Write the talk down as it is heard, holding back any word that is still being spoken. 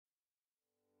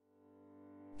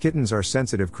Kittens are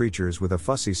sensitive creatures with a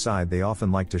fussy side they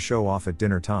often like to show off at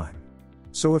dinner time.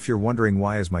 So if you're wondering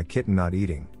why is my kitten not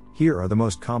eating, here are the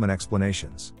most common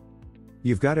explanations.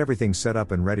 You've got everything set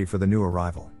up and ready for the new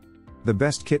arrival. The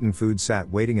best kitten food sat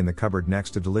waiting in the cupboard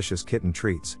next to delicious kitten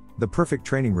treats, the perfect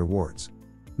training rewards.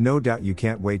 No doubt you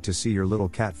can't wait to see your little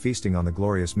cat feasting on the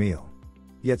glorious meal.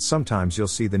 Yet sometimes you'll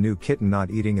see the new kitten not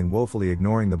eating and woefully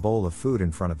ignoring the bowl of food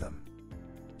in front of them.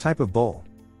 Type of bowl.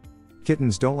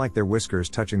 Kittens don't like their whiskers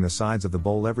touching the sides of the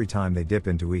bowl every time they dip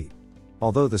in to eat.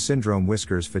 Although the syndrome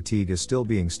whiskers fatigue is still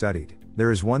being studied,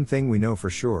 there is one thing we know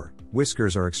for sure: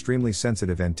 whiskers are extremely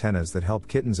sensitive antennas that help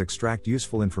kittens extract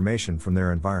useful information from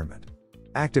their environment.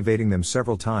 Activating them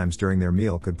several times during their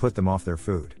meal could put them off their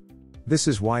food. This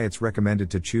is why it's recommended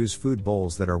to choose food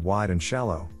bowls that are wide and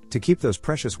shallow, to keep those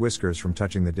precious whiskers from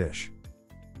touching the dish.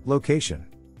 Location.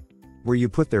 Where you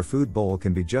put their food bowl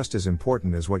can be just as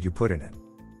important as what you put in it.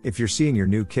 If you're seeing your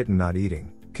new kitten not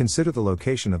eating, consider the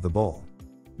location of the bowl.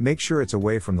 Make sure it's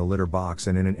away from the litter box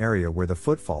and in an area where the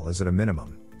footfall is at a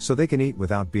minimum, so they can eat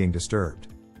without being disturbed.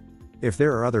 If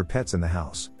there are other pets in the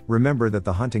house, remember that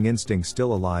the hunting instinct's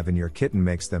still alive and your kitten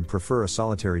makes them prefer a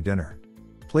solitary dinner.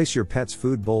 Place your pet's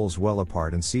food bowls well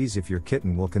apart and see if your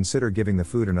kitten will consider giving the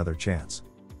food another chance.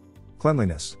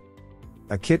 Cleanliness.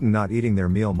 A kitten not eating their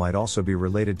meal might also be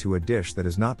related to a dish that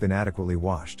has not been adequately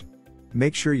washed.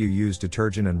 Make sure you use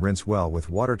detergent and rinse well with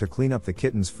water to clean up the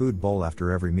kitten's food bowl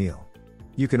after every meal.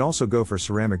 You can also go for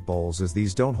ceramic bowls, as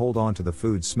these don't hold on to the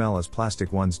food smell as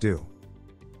plastic ones do.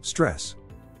 Stress.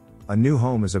 A new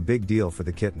home is a big deal for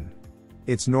the kitten.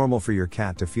 It's normal for your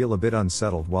cat to feel a bit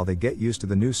unsettled while they get used to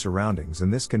the new surroundings,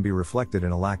 and this can be reflected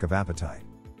in a lack of appetite.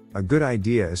 A good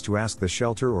idea is to ask the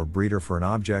shelter or breeder for an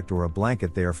object or a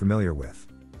blanket they are familiar with.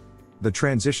 The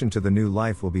transition to the new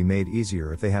life will be made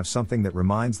easier if they have something that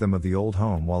reminds them of the old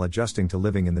home while adjusting to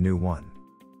living in the new one.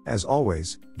 As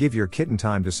always, give your kitten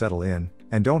time to settle in,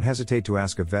 and don't hesitate to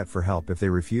ask a vet for help if they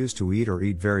refuse to eat or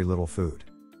eat very little food.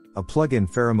 A plug-in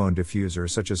pheromone diffuser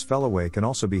such as Fellaway can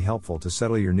also be helpful to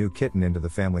settle your new kitten into the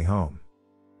family home.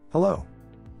 Hello!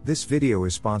 This video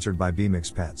is sponsored by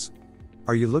BMX Pets.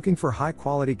 Are you looking for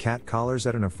high-quality cat collars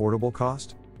at an affordable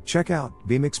cost? Check out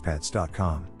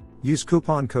bmxpets.com. Use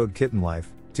coupon code KittenLife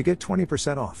to get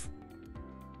 20% off.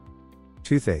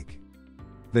 Toothache.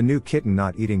 The new kitten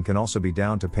not eating can also be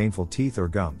down to painful teeth or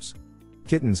gums.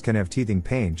 Kittens can have teething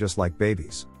pain just like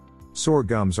babies. Sore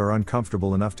gums are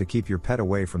uncomfortable enough to keep your pet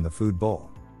away from the food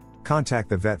bowl. Contact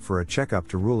the vet for a checkup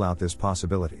to rule out this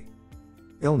possibility.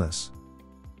 Illness.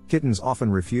 Kittens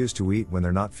often refuse to eat when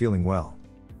they're not feeling well.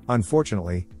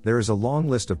 Unfortunately, there is a long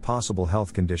list of possible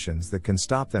health conditions that can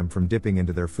stop them from dipping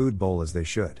into their food bowl as they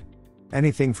should.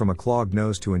 Anything from a clogged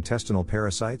nose to intestinal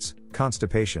parasites,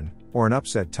 constipation, or an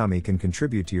upset tummy can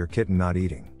contribute to your kitten not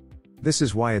eating. This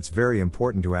is why it's very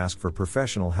important to ask for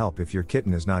professional help if your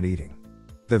kitten is not eating.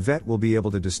 The vet will be able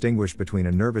to distinguish between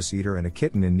a nervous eater and a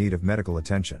kitten in need of medical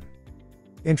attention.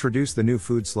 Introduce the new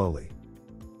food slowly.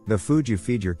 The food you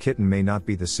feed your kitten may not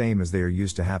be the same as they are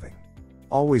used to having.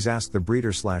 Always ask the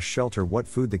breeder/shelter what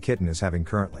food the kitten is having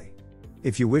currently.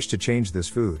 If you wish to change this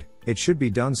food, it should be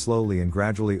done slowly and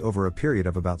gradually over a period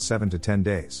of about 7 to 10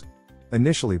 days.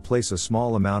 Initially place a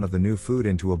small amount of the new food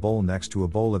into a bowl next to a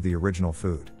bowl of the original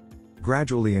food.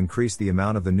 Gradually increase the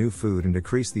amount of the new food and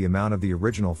decrease the amount of the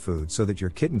original food so that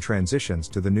your kitten transitions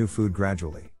to the new food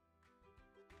gradually.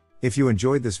 If you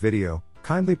enjoyed this video,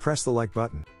 kindly press the like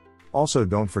button. Also,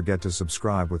 don't forget to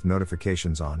subscribe with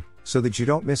notifications on, so that you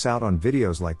don't miss out on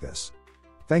videos like this.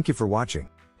 Thank you for watching.